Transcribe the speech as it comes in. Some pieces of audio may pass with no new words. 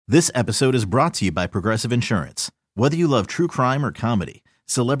This episode is brought to you by Progressive Insurance. Whether you love true crime or comedy,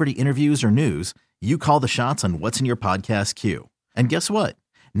 celebrity interviews or news, you call the shots on what's in your podcast queue. And guess what?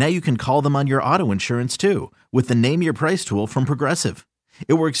 Now you can call them on your auto insurance too with the Name Your Price tool from Progressive.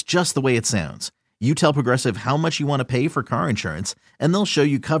 It works just the way it sounds. You tell Progressive how much you want to pay for car insurance, and they'll show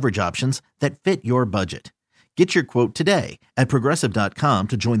you coverage options that fit your budget. Get your quote today at Progressive.com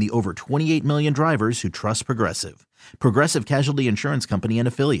to join the over 28 million drivers who trust Progressive. Progressive Casualty Insurance Company and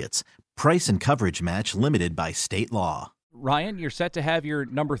Affiliates. Price and coverage match limited by state law. Ryan, you're set to have your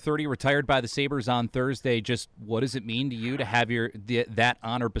number 30 retired by the Sabres on Thursday. Just what does it mean to you to have that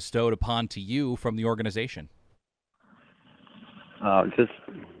honor bestowed upon to you from the organization? Just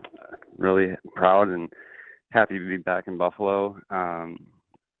really proud and happy to be back in Buffalo.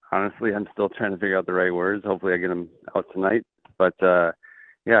 Honestly, I'm still trying to figure out the right words. Hopefully I get them out tonight. But,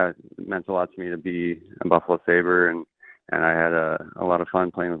 yeah, it meant a lot to me to be a Buffalo Sabre, and I had a lot of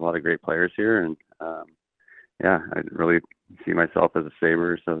fun playing with a lot of great players here. And, yeah, I really see myself as a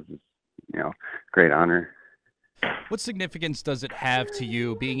Sabre, so it's, great honor. What significance does it have to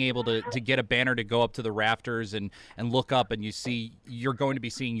you being able to get a banner to go up to the rafters and look up and you see you're going to be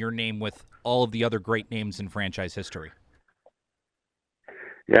seeing your name with all of the other great names in franchise history?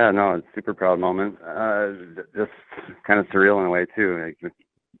 Yeah, no, it's a super proud moment. Just kind of surreal in a way too. Like,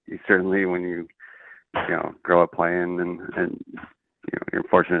 you certainly, when you grow up playing and you're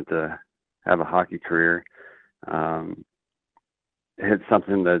fortunate to have a hockey career, it's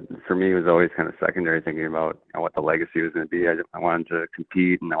something that for me was always kind of secondary, thinking about what the legacy was going to be. I wanted to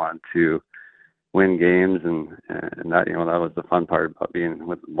compete and I wanted to win games, and that that was the fun part about being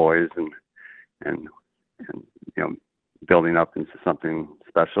with the boys and building up into something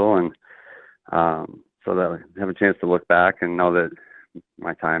special. And so that I have a chance to look back and know that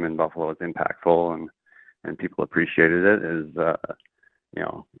my time in Buffalo was impactful and people appreciated it is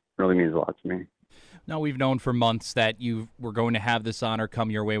really means a lot to me. Now, we've known for months that you were going to have this honor come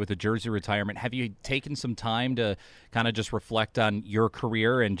your way with a jersey retirement. Have you taken some time to kind of just reflect on your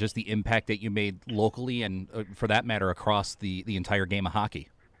career and just the impact that you made locally and, for that matter, across the entire game of hockey?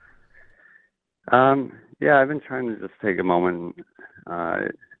 Yeah, I've been trying to just take a moment.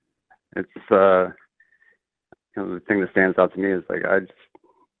 It's the thing that stands out to me is like I just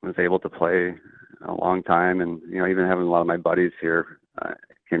was able to play a long time, and even having a lot of my buddies here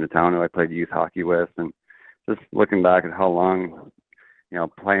came to town who I played youth hockey with, and just looking back at how long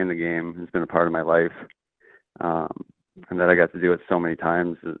playing the game has been a part of my life, and that I got to do it so many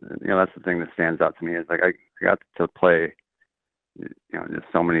times. That's the thing that stands out to me is like I got to play just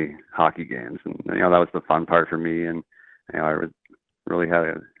so many hockey games, and that was the fun part for me. And I really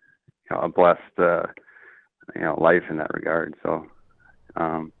had a blessed life in that regard. So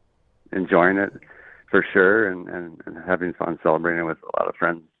enjoying it for sure, and having fun celebrating with a lot of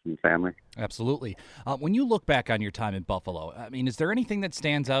friends and family. Absolutely. When you look back on your time in Buffalo, I mean, is there anything that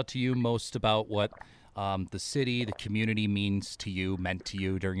stands out to you most about what the city, the community meant to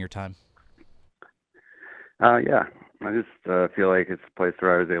you during your time? Yeah. I just feel like it's a place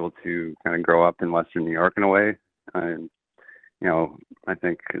where I was able to kind of grow up in Western New York in a way. And, I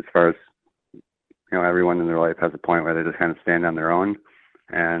think as far as, everyone in their life has a point where they just kind of stand on their own.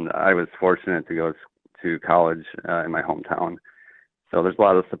 And I was fortunate to go to college in my hometown. So there's a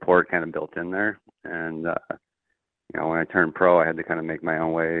lot of support kind of built in there. And, when I turned pro, I had to kind of make my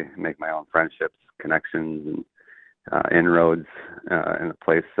own way, make my own friendships, connections, and inroads in a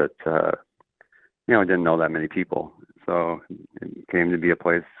place that, I didn't know that many people. So it came to be a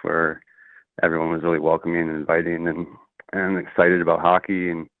place where everyone was really welcoming and inviting and excited about hockey,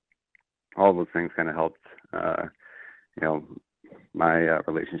 and all those things kind of helped, my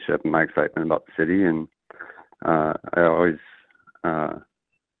relationship and my excitement about the city. And I always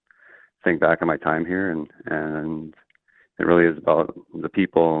think back on my time here, and it really is about the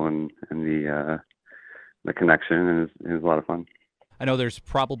people and the connection, and it was a lot of fun. I know there's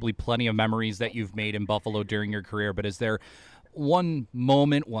probably plenty of memories that you've made in Buffalo during your career, but is there one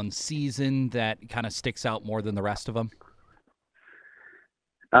moment, one season that kind of sticks out more than the rest of them?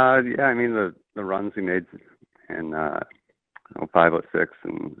 Yeah, I mean, the runs we made in 05, 06,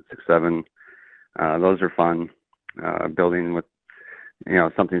 and 6, 7, those are fun. Building with,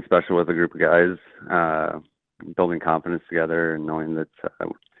 something special with a group of guys, building confidence together and knowing that,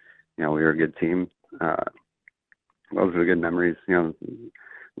 we were a good team. Those are good memories. I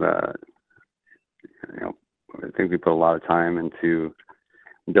think we put a lot of time into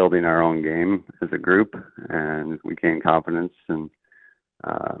building our own game as a group, and we gained confidence. And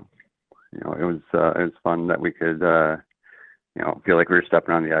it was fun that we could feel like we were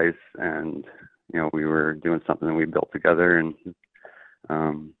stepping on the ice, and we were doing something that we built together. And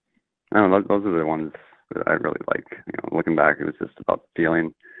I don't know, those are the ones that I really like. Looking back, it was just about the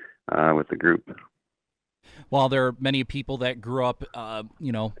feeling with the group. While there are many people that grew up,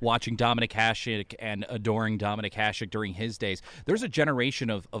 watching Dominik Hasek and adoring Dominik Hasek during his days, there's a generation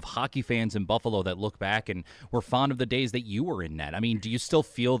of hockey fans in Buffalo that look back and were fond of the days that you were in net. I mean, do you still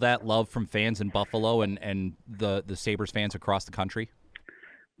feel that love from fans in Buffalo and the Sabres fans across the country?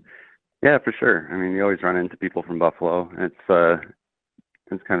 Yeah, for sure. I mean, you always run into people from Buffalo. It's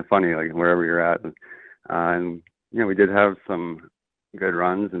kind of funny, like wherever you're at. And we did have some good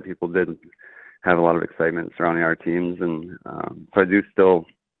runs, and people did have a lot of excitement surrounding our teams, and so I do still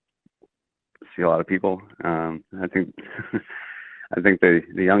see a lot of people. I think the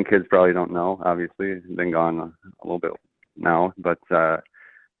young kids probably don't know. Obviously, it's been gone a little bit now, but it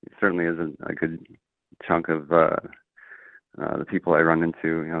certainly is a good chunk of the people I run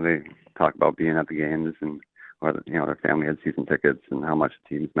into. They talk about being at the games and whether their family had season tickets and how much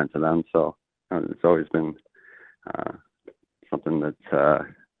the teams meant to them. So it's always been something that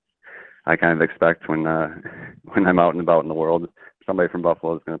I kind of expect when I'm out and about in the world. Somebody from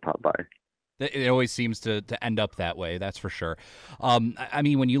Buffalo is going to pop by. It always seems to end up that way, that's for sure. I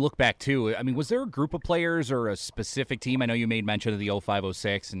mean, when you look back, too, I mean, was there a group of players or a specific team? I know you made mention of the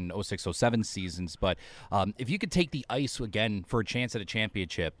 05-06 and 06-07 seasons, but if you could take the ice again for a chance at a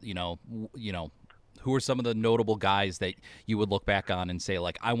championship, who are some of the notable guys that you would look back on and say,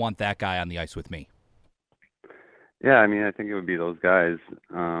 like, I want that guy on the ice with me? Yeah, I mean, I think it would be those guys.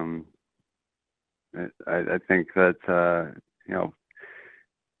 I think that,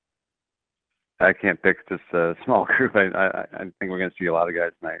 I can't pick just a small group. I think we're going to see a lot of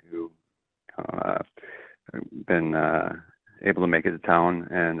guys tonight who have been able to make it to town,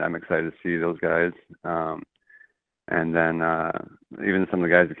 and I'm excited to see those guys. And then even some of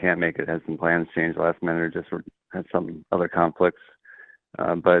the guys who can't make it had some plans changed last minute or just had some other conflicts.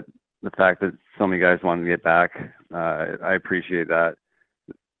 But the fact that so many guys wanted to get back, I appreciate that.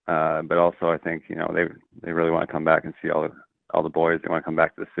 But also I think, they really want to come back and see all the boys. They want to come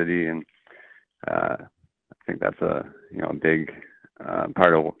back to the city, and I think that's a big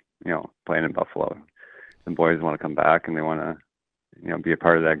part of playing in Buffalo. The boys want to come back and they want to be a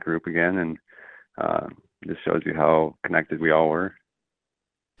part of that group again, and just shows you how connected we all were.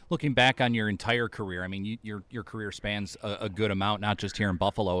 Looking back on your entire career, I mean, your career spans a good amount, not just here in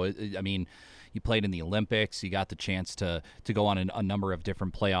Buffalo. I mean, you played in the Olympics. You got the chance to go on a number of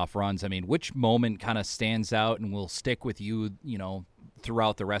different playoff runs. I mean, which moment kind of stands out and will stick with you,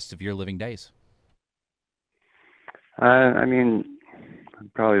 throughout the rest of your living days? I mean,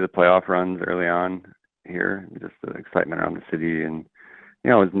 probably the playoff runs early on here, just the excitement around the city, and it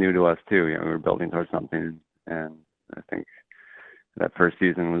was new to us too. We were building towards something, and I think that first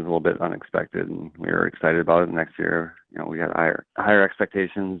season was a little bit unexpected, and we were excited about it. The next year, we had higher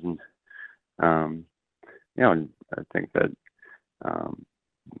expectations, and I think that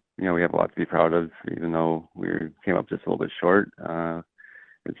we have a lot to be proud of, even though we came up just a little bit short.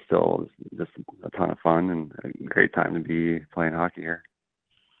 It's still just a ton of fun and a great time to be playing hockey here.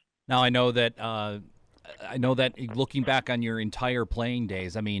 Now, I know that looking back on your entire playing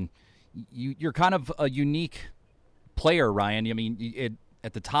days, I mean, you're kind of a unique player, Ryan. I mean,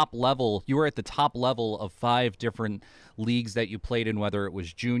 at the top level, you were at the top level of 5 different leagues that you played in, whether it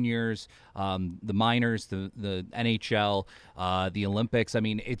was juniors, the minors, the NHL, the Olympics. I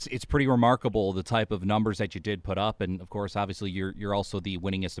mean, it's pretty remarkable the type of numbers that you did put up, and of course, obviously, you're also the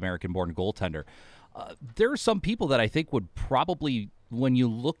winningest American-born goaltender. There are some people that I think would probably, when you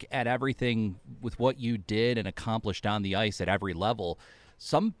look at everything with what you did and accomplished on the ice at every level,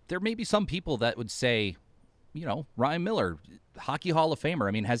 there may be some people that would say, Ryan Miller, Hockey Hall of Famer.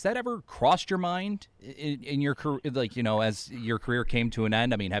 I mean, has that ever crossed your mind in your career, as your career came to an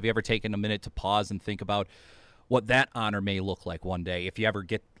end? I mean, have you ever taken a minute to pause and think about what that honor may look like one day, if you ever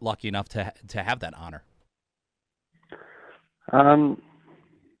get lucky enough to have that honor?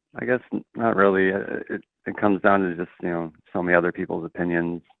 I guess not really. It comes down to just, so many other people's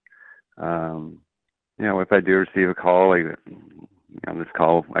opinions. If I do receive a call, like, this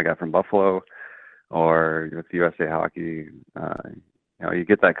call I got from Buffalo, or with USA Hockey, you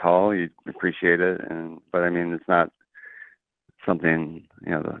get that call, you appreciate it, but I mean, it's not something,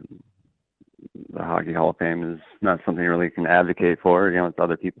 the Hockey Hall of Fame is not something you really can advocate for. It's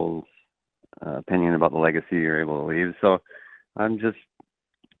other people's opinion about the legacy you're able to leave. So I'm just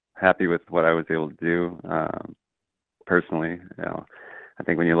happy with what I was able to do personally. I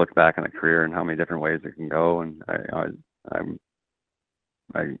think when you look back on a career and how many different ways it can go, and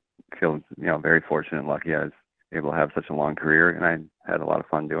I feel very fortunate and lucky I was able to have such a long career, and I had a lot of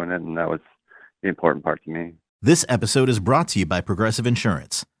fun doing it, and that was the important part to me. This episode is brought to you by Progressive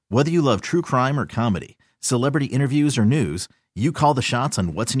Insurance. Whether you love true crime or comedy, celebrity interviews or news, you call the shots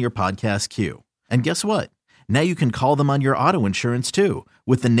on what's in your podcast queue. And guess what? Now you can call them on your auto insurance too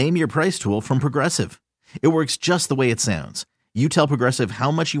with the Name Your Price tool from Progressive. It works just the way it sounds. You tell Progressive how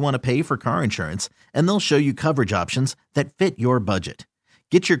much you want to pay for car insurance, and they'll show you coverage options that fit your budget.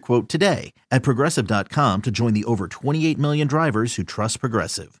 Get your quote today at Progressive.com to join the over 28 million drivers who trust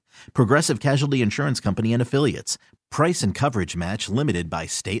Progressive. Progressive Casualty Insurance Company and Affiliates. Price and coverage match limited by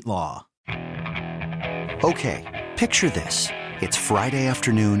state law. Okay, picture this. It's Friday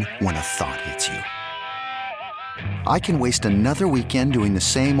afternoon when a thought hits you. I can waste another weekend doing the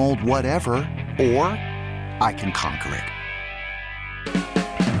same old whatever, or I can conquer it.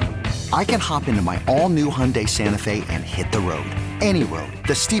 I can hop into my all-new Hyundai Santa Fe and hit the road. Any road.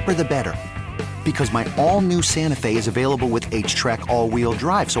 The steeper, the better. Because my all-new Santa Fe is available with H-Track all-wheel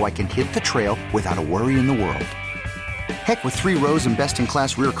drive, so I can hit the trail without a worry in the world. Heck, with 3 rows and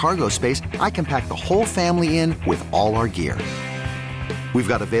best-in-class rear cargo space, I can pack the whole family in with all our gear. We've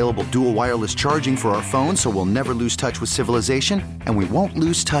got available dual wireless charging for our phones, so we'll never lose touch with civilization, and we won't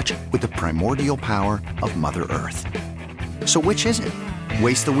lose touch with the primordial power of Mother Earth. So which is it?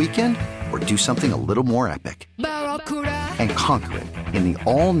 Waste the weekend or do something a little more epic? And conquer it in the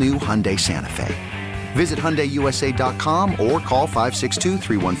all-new Hyundai Santa Fe. Visit HyundaiUSA.com or call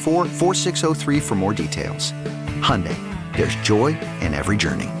 562-314-4603 for more details. Hyundai, there's joy in every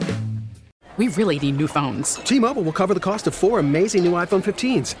journey. We really need new phones. T-Mobile will cover the cost of 4 amazing new iPhone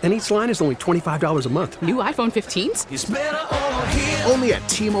 15s, and each line is only $25 a month. New iPhone 15s? It's better over here. Only at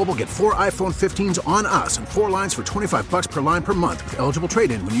T-Mobile, get 4 iPhone 15s on us and 4 lines for $25 per line per month with eligible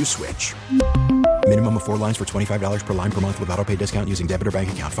trade-in when you switch. Minimum of 4 lines for $25 per line per month with autopay discount using debit or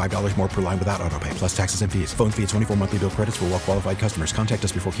bank account. $5 more per line without autopay, plus taxes and fees. Phone fee at 24 monthly bill credits for well-qualified customers. Contact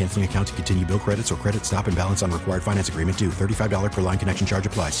us before canceling account to continue bill credits or credit stop and balance on required finance agreement due. $35 per line connection charge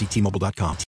applies. See T-Mobile.com.